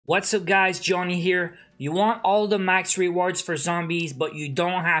What's up guys, Johnny here. You want all the max rewards for zombies, but you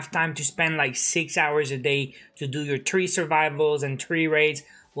don't have time to spend like 6 hours a day to do your 3 survivals and 3 raids.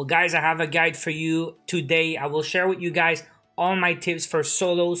 Well guys, I have a guide for you today. I will share with you guys all my tips for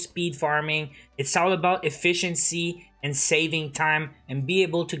solo speed farming. It's all about efficiency and saving time and be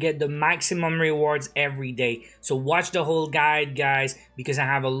able to get the maximum rewards every day. So watch the whole guide guys, because I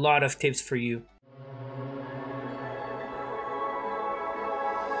have a lot of tips for you.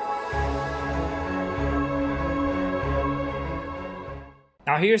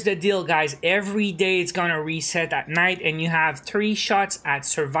 Now here's the deal guys, every day it's gonna reset at night and you have 3 shots at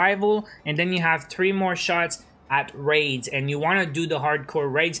survival and then you have 3 more shots at raids, and you want to do the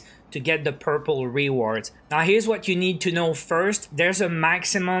hardcore raids to get the purple rewards. Now here's what you need to know first. There's a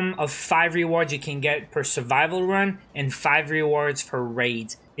maximum of 5 rewards you can get per survival run and 5 rewards for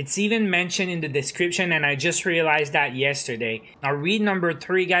raids. It's even mentioned in the description and I just realized that yesterday. Now read number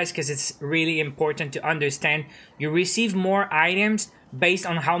 3 guys, because it's really important to understand. You receive more items based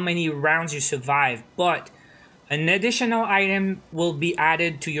on how many rounds you survive, but an additional item will be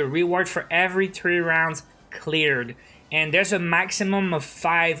added to your reward for every 3 rounds cleared, and there's a maximum of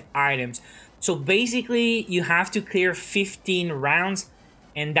 5 items. So basically you have to clear 15 rounds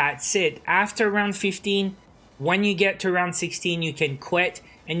and that's it. After round 15, when you get to round 16, you can quit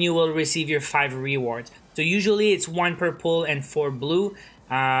and you will receive your 5 rewards. So usually it's 1 purple and 4 blue.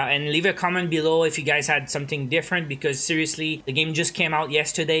 And leave a comment below if you guys had something different, because seriously, the game just came out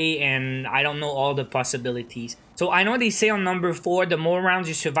yesterday and I don't know all the possibilities. So I know they say on number 4, the more rounds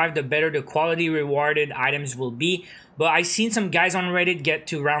you survive, the better the quality rewarded items will be. But I've seen some guys on Reddit get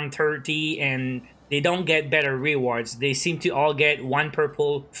to round 30 and they don't get better rewards. They seem to all get 1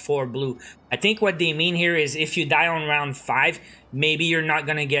 purple, 4 blue. I think what they mean here is if you die on round 5, maybe you're not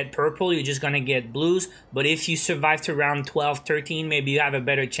gonna get purple, you're just gonna get blues. But if you survive to round 12, 13, maybe you have a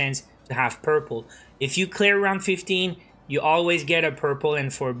better chance to have purple. If you clear round 15, you always get a purple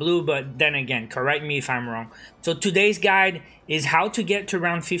and 4 blue, but then again, correct me if I'm wrong. So today's guide is how to get to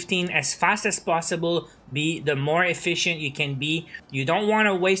round 15 as fast as possible. Be the more efficient you can be. You don't want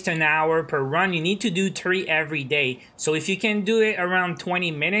to waste an hour per run. You need to do 3 every day. So if you can do it around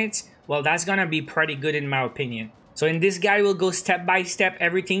 20 minutes, well, that's gonna be pretty good in my opinion. So in this guide, we'll go step by step,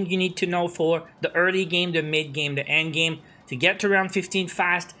 everything you need to know for the early game, the mid game, the end game, to get to round 15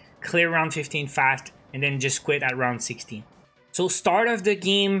 fast, clear round 15 fast, and then just quit at round 16. So start of the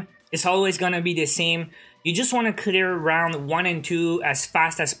game is always gonna be the same. You just want to clear round 1 and 2 as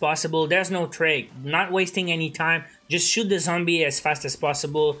fast as possible. There's no trick, not wasting any time. Just shoot the zombie as fast as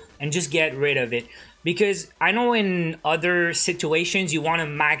possible and just get rid of it. Because I know in other situations you want to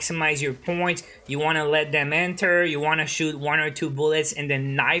maximize your points, you want to let them enter, you want to shoot 1 or 2 bullets and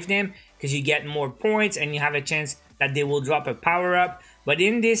then knife them because you get more points and you have a chance that they will drop a power up. But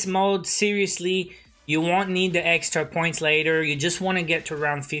in this mode, seriously, you won't need the extra points later. You just want to get to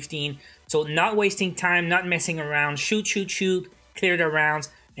round 15. So not wasting time, not messing around, shoot, clear the rounds,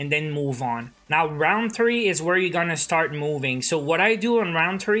 and then move on. Now round 3 is where you're gonna start moving. So what I do on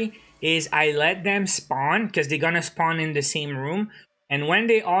round 3 is I let them spawn, because they're gonna spawn in the same room. And when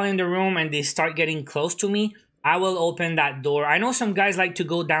they all in the room and they start getting close to me, I will open that door. I know some guys like to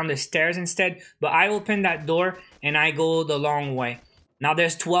go down the stairs instead, but I open that door and I go the long way. Now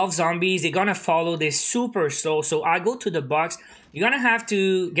there's 12 zombies. They're gonna follow this super slow. So I go to the box. You're gonna have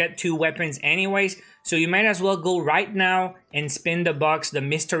to get 2 weapons anyways. So you might as well go right now and spin the box, the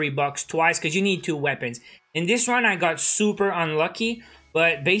mystery box, twice, because you need 2 weapons. In this run, I got super unlucky.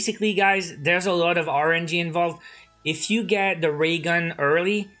 But basically, guys, there's a lot of RNG involved. If you get the ray gun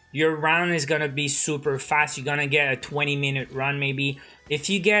early, your round is gonna be super fast. You're gonna get a 20-minute run maybe. If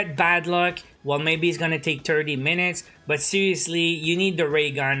you get bad luck, well, maybe it's gonna take 30 minutes. But seriously, you need the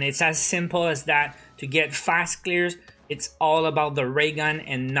ray gun. It's as simple as that. To get fast clears, it's all about the ray gun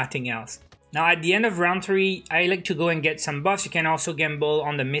and nothing else. Now at the end of round 3, I like to go and get some buffs. You can also gamble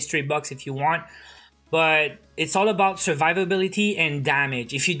on the mystery box if you want. But it's all about survivability and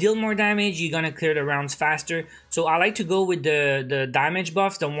damage. If you deal more damage, you're gonna clear the rounds faster. So I like to go with the damage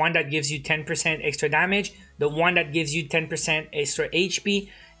buff, the one that gives you 10% extra damage, the one that gives you 10% extra HP.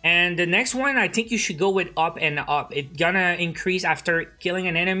 And the next one, I think you should go with up and up. It's gonna increase after killing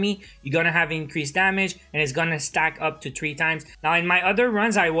an enemy. You're gonna have increased damage and it's gonna stack up to 3 times. Now in my other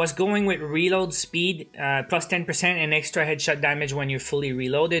runs, I was going with reload speed, plus 10% and extra headshot damage when you're fully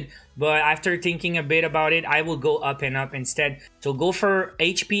reloaded. But after thinking a bit about it, I will go up and up instead. So go for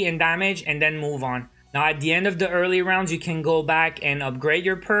HP and damage and then move on. Now at the end of the early rounds, you can go back and upgrade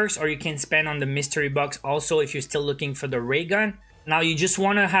your perks, or you can spend on the mystery box also if you're still looking for the ray gun. Now you just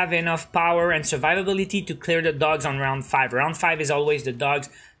want to have enough power and survivability to clear the dogs on round 5. Round 5 is always the dogs.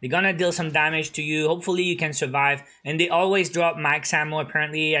 They're gonna deal some damage to you. Hopefully you can survive. And they always drop max ammo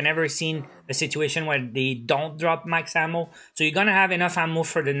apparently. I never seen a situation where they don't drop max ammo. So you're gonna have enough ammo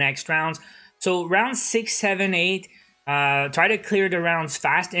for the next rounds. So round 6, 7, 8, try to clear the rounds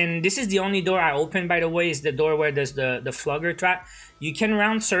fast. And this is the only door I open, by the way, is the door where there's the flugger trap. You can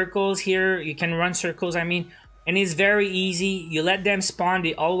round circles here. You can run circles, I mean. And it's very easy. You let them spawn.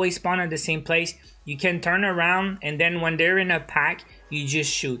 They always spawn at the same place. You can turn around, and then when they're in a pack, you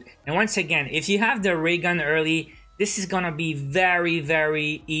just shoot. And once again, if you have the ray gun early, this is gonna be very,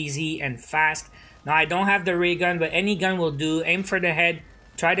 very easy and fast. Now, I don't have the ray gun, but any gun will do. Aim for the head.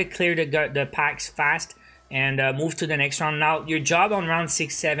 Try to clear the packs fast and move to the next round. Now, your job on round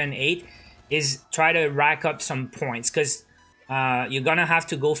 6, 7, 8 is try to rack up some points, because you're gonna have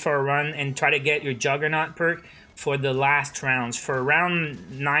to go for a run and try to get your Juggernaut perk for the last rounds. For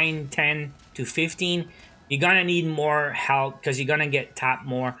round 9, 10 to 15, you're gonna need more help because you're gonna get tapped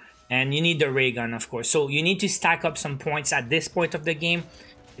more, and you need the ray gun, of course. So you need to stack up some points at this point of the game.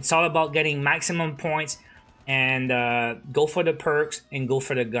 It's all about getting maximum points and go for the perks and go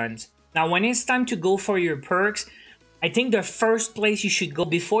for the guns. Now, when it's time to go for your perks, I think the first place you should go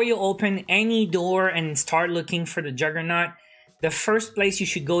before you open any door and start looking for the Juggernaut, the first place you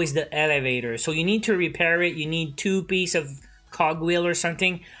should go is the elevator. So you need to repair it. You need 2 pieces of cogwheel or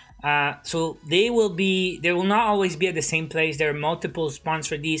something. So they will not always be at the same place. There are multiple spawns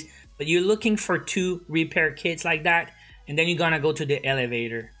for these, but you're looking for 2 repair kits like that, and then you're gonna go to the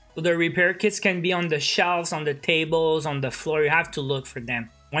elevator. So the repair kits can be on the shelves, on the tables, on the floor. You have to look for them.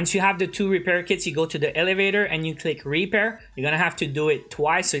 Once you have the 2 repair kits, you go to the elevator and you click repair. You're gonna have to do it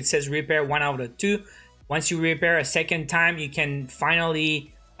twice, so it says repair 1 out of 2. Once you repair a second time, you can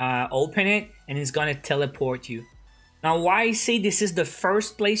finally open it, and it's gonna teleport you. Now, why I say this is the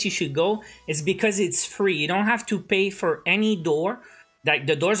first place you should go is because it's free. You don't have to pay for any door. Like,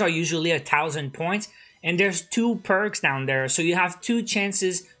 the doors are usually 1,000 points, and there's 2 perks down there, so you have 2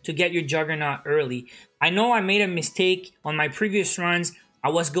 chances to get your Juggernaut early. I know I made a mistake on my previous runs. I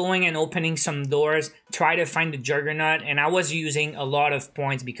was going and opening some doors, try to find the Juggernaut, and I was using a lot of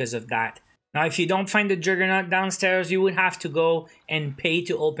points because of that. Now, if you don't find the Juggernaut downstairs, you would have to go and pay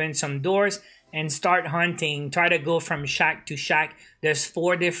to open some doors and start hunting. Try to go from shack to shack. There's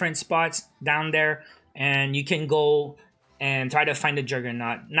 4 different spots down there, and you can go and try to find the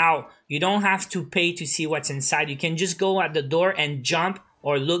Juggernaut. Now, you don't have to pay to see what's inside. You can just go at the door and jump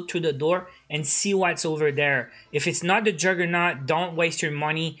or look through the door and see what's over there. If it's not the Juggernaut, don't waste your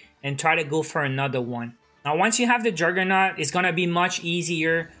money and try to go for another one. Now, once you have the Juggernaut, it's gonna be much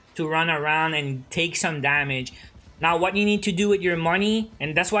easier to run around and take some damage. Now, what you need to do with your money,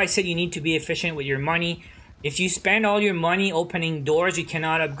 and that's why I said you need to be efficient with your money. If you spend all your money opening doors, you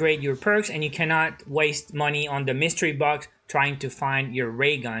cannot upgrade your perks, and you cannot waste money on the mystery box trying to find your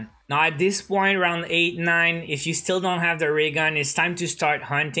ray gun. Now, at this point, around 8, 9, if you still don't have the ray gun, it's time to start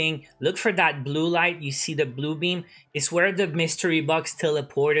hunting. Look for that blue light. You see the blue beam? It's where the mystery box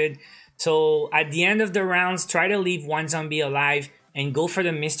teleported. So at the end of the rounds, try to leave 1 zombie alive and go for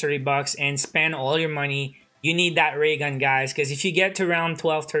the mystery box and spend all your money. You need that ray gun, guys, because if you get to round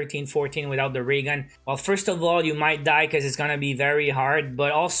 12, 13, 14 without the ray gun, well, first of all, you might die because it's gonna be very hard,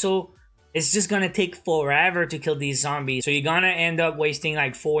 but also it's just gonna take forever to kill these zombies. So you're gonna end up wasting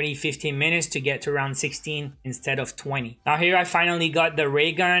like 40, 50 minutes to get to round 16 instead of 20. Now here I finally got the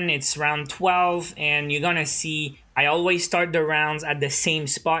ray gun. It's round 12, and you're gonna see I always start the rounds at the same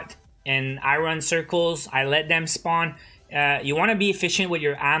spot, and I run circles. I let them spawn. You want to be efficient with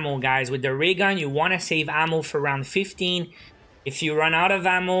your ammo, guys. With the ray gun, you want to save ammo for round 15. If you run out of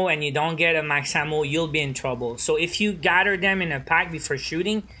ammo and you don't get a max ammo, you'll be in trouble. So if you gather them in a pack before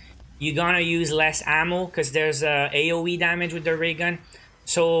shooting, you're gonna use less ammo because there's AoE damage with the ray gun.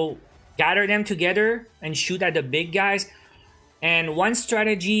 So gather them together and shoot at the big guys. And one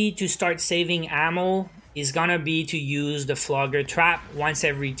strategy to start saving ammo is gonna be to use the flogger trap once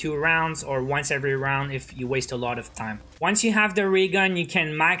every 2 rounds or once every round if you waste a lot of time. Once you have the ray gun, you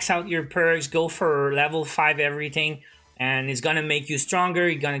can max out your perks, go for level 5 everything, and it's gonna make you stronger,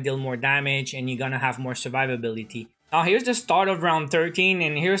 you're gonna deal more damage, and you're gonna have more survivability. Now here's the start of round 13,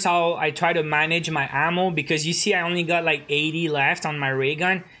 and here's how I try to manage my ammo, because you see I only got like 80 left on my ray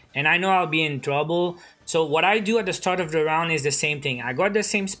gun, and I know I'll be in trouble. So what I do at the start of the round is the same thing. I go at the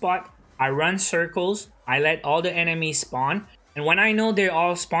same spot, I run circles, I let all the enemies spawn, and when I know they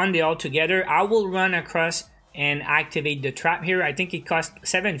all spawn, they all together, I will run across and activate the trap here. I think it costs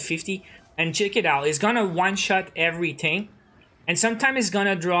 750, and check it out, it's gonna one-shot everything, and sometimes it's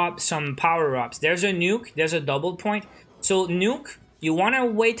gonna drop some power-ups. There's a nuke, there's a double point. So nuke, you want to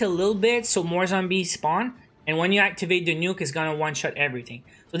wait a little bit so more zombies spawn, and when you activate the nuke, it's gonna one-shot everything.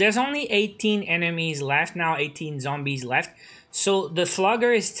 So there's only 18 enemies left now, 18 zombies left. So the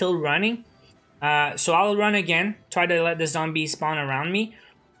flogger is still running. So I'll run again, try to let the zombies spawn around me.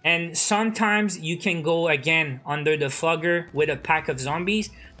 And sometimes you can go again under the flogger with a pack of zombies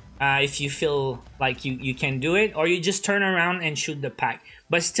if you feel like you can do it, or you just turn around and shoot the pack.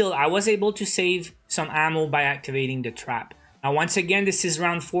 But still, I was able to save some ammo by activating the trap. Now, once again, this is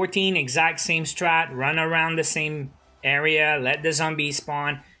round 14, exact same strat, run around the same area, let the zombies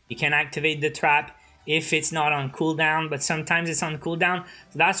spawn. You can activate the trap if it's not on cooldown, but sometimes it's on cooldown.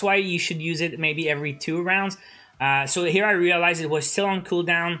 So that's why you should use it maybe every 2 rounds. So here I realized it was still on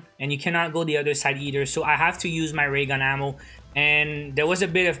cooldown, and you cannot go the other side either. So I have to use my ray gun ammo, and there was a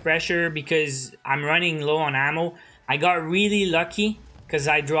bit of pressure because I'm running low on ammo. I got really lucky because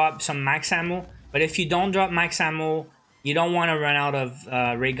I dropped some max ammo, but if you don't drop max ammo, you don't want to run out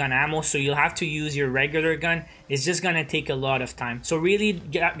of ray gun ammo, so you'll have to use your regular gun. It's just gonna take a lot of time. So really,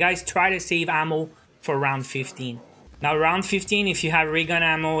 guys, try to save ammo for round 15. Now round 15, if you have ray gun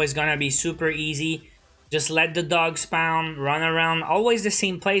ammo, is gonna be super easy. Just let the dog spawn, run around, always the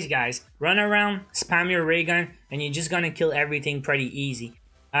same place, guys. Run around, spam your ray gun, and you're just gonna kill everything pretty easy.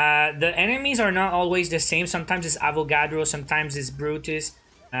 The enemies are not always the same. Sometimes it's Avogadro, sometimes it's Brutus,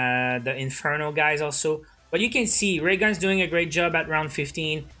 the Inferno guys also. But you can see ray gun's doing a great job at round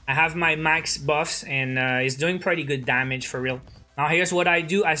 15. I have my max buffs, and it's doing pretty good damage for real. Now here's what I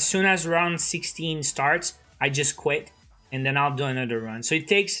do. As soon as round 16 starts, I just quit, and then I'll do another run. So it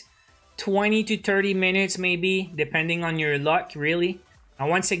takes 20 to 30 minutes maybe, depending on your luck, really. Now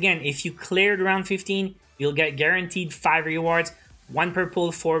once again, if you cleared round 15, you'll get guaranteed 5 rewards, 1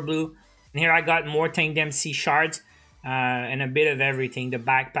 purple, 4 blue. And here I got more Tank Dempsey shards and a bit of everything, the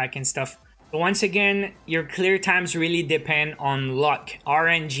backpack and stuff. But once again, your clear times really depend on luck.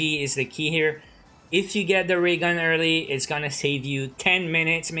 RNG is the key here. If you get the ray gun early, it's gonna save you 10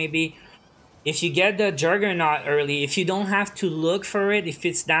 minutes maybe. If you get the Juggernaut early, if you don't have to look for it, if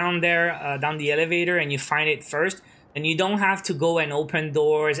it's down there, down the elevator, and you find it first, then you don't have to go and open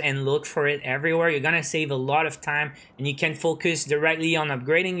doors and look for it everywhere. You're gonna save a lot of time, and you can focus directly on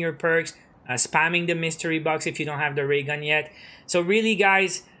upgrading your perks, spamming the mystery box if you don't have the ray gun yet. So really,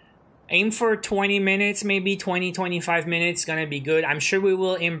 guys, aim for 20 minutes, maybe 20-25 minutes, gonna be good. I'm sure we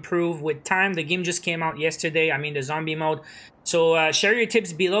will improve with time. The game just came out yesterday, I mean the zombie mode. So share your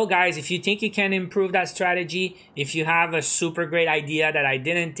tips below, guys, if you think you can improve that strategy. If you have a super great idea that I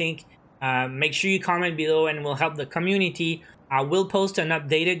didn't think, make sure you comment below and we'll help the community. I will post an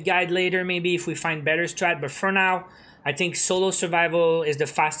updated guide later, maybe if we find better strat, but for now, I think solo survival is the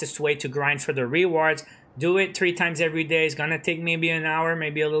fastest way to grind for the rewards. Do it 3 times every day. It's gonna take maybe an hour,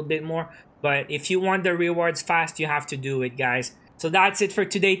 maybe a little bit more. But if you want the rewards fast, you have to do it, guys. So that's it for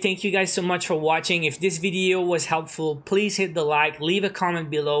today. Thank you guys so much for watching. If this video was helpful, please hit the like, leave a comment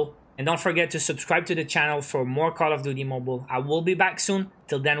below, and don't forget to subscribe to the channel for more Call of Duty Mobile. I will be back soon.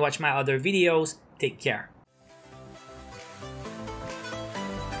 Till then, watch my other videos. Take care.